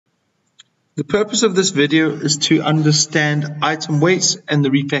The purpose of this video is to understand item weights and the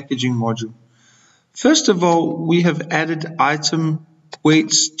repackaging module. First of all, we have added item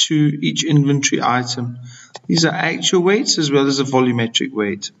weights to each inventory item. These are actual weights as well as a volumetric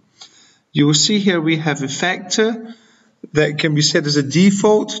weight. You will see here we have a factor that can be set as a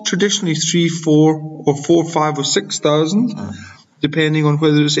default, traditionally 3, 4, or 4, 5, or 6,000, depending on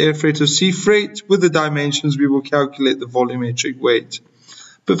whether it's air freight or sea freight. With the dimensions, we will calculate the volumetric weight.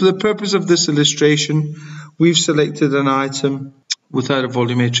 But for the purpose of this illustration, we've selected an item without a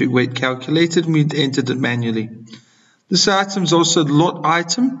volumetric weight calculated, and we've entered it manually. This item is also a lot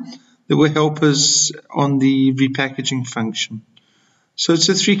item that will help us on the repackaging function. So it's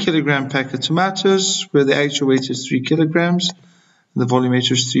a 3 kilogram pack of tomatoes, where the actual weight is 3 kilograms, and the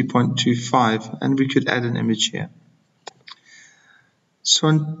volumeter is 3.25, and we could add an image here.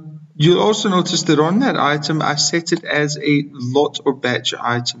 So you'll also notice that on that item, I set it as a lot or batch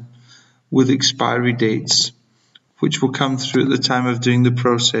item with expiry dates, which will come through at the time of doing the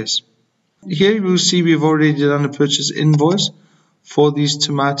process. Here you will see we've already done a purchase invoice for these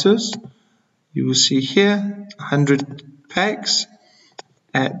tomatoes. You will see here 100 packs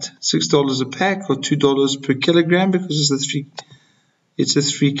at $6 a pack, or $2 per kilogram, because it's a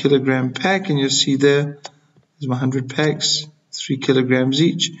 3 kilogram pack, and you'll see there's 100 packs, 3 kilograms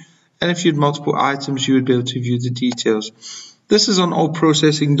each. And if you had multiple items, you would be able to view the details. This is on all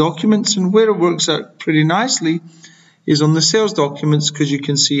processing documents, and where it works out pretty nicely is on the sales documents, because you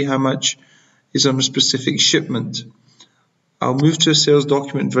can see how much is on a specific shipment. I'll move to a sales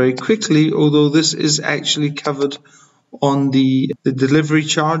document very quickly, although this is actually covered on the delivery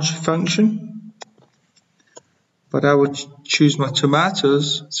charge function. But I would choose my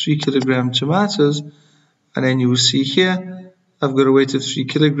tomatoes, 3 kilogram tomatoes, and then you will see here I've got a weight of 3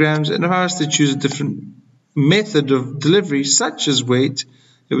 kilograms, and if I was to choose a different method of delivery, such as weight,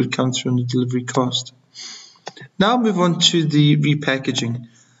 it would come through on the delivery cost. Now I'll move on to the repackaging.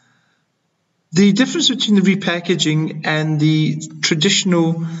 The difference between the repackaging and the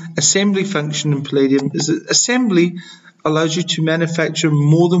traditional assembly function in Palladium is that assembly allows you to manufacture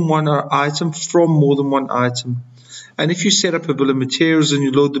more than one item from more than one item. And if you set up a bill of materials and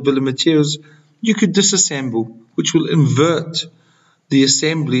you load the bill of materials, you could disassemble, which will invert the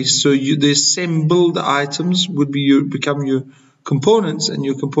assembly. So the assembled items would become your components, and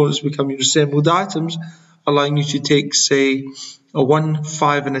your components become your assembled items, allowing you to take, say, a 1,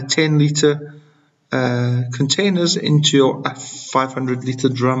 5, and a 10 litre containers into a 500 litre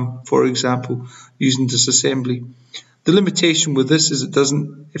drum, for example, using disassembly. The limitation with this is it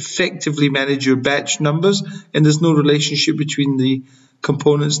doesn't effectively manage your batch numbers, and there's no relationship between the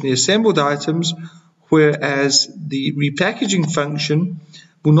components and the assembled items, whereas the repackaging function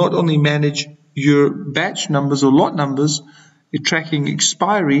will not only manage your batch numbers or lot numbers, your tracking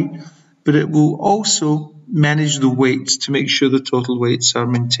expiry, but it will also manage the weights to make sure the total weights are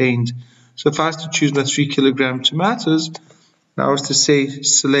maintained. So if I was to choose my 3 kilogram tomatoes, and I was to say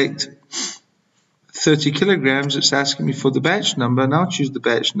select 30 kilograms, it's asking me for the batch number, and I'll choose the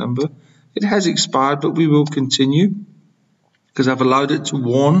batch number. It has expired, but we will continue because I've allowed it to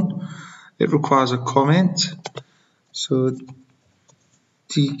warn. It requires a comment. So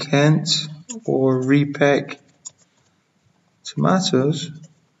decant or repack tomatoes,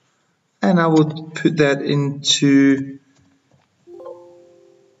 and I will put that into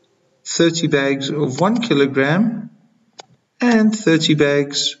 30 bags of 1 kilogram and 30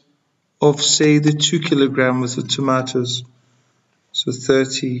 bags of, say, the 2 kilogram with the tomatoes. So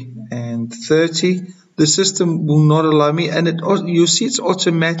 30 and 30. The system will not allow me, and you'll see it's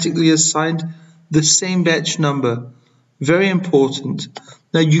automatically assigned the same batch number. Very important.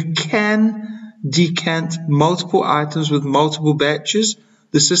 Now you can decant multiple items with multiple batches.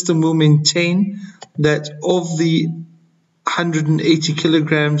 The system will maintain that of the 180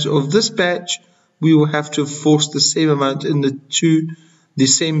 kilograms of this batch, we will have to force the same amount in the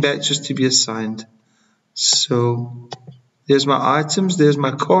same batches to be assigned. So there's my items, there's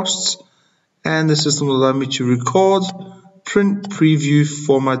my costs, and the system will allow me to record, print, preview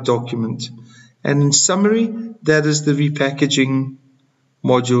for my document. And in summary, that is the repackaging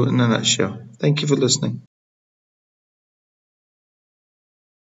module in a nutshell. Thank you for listening.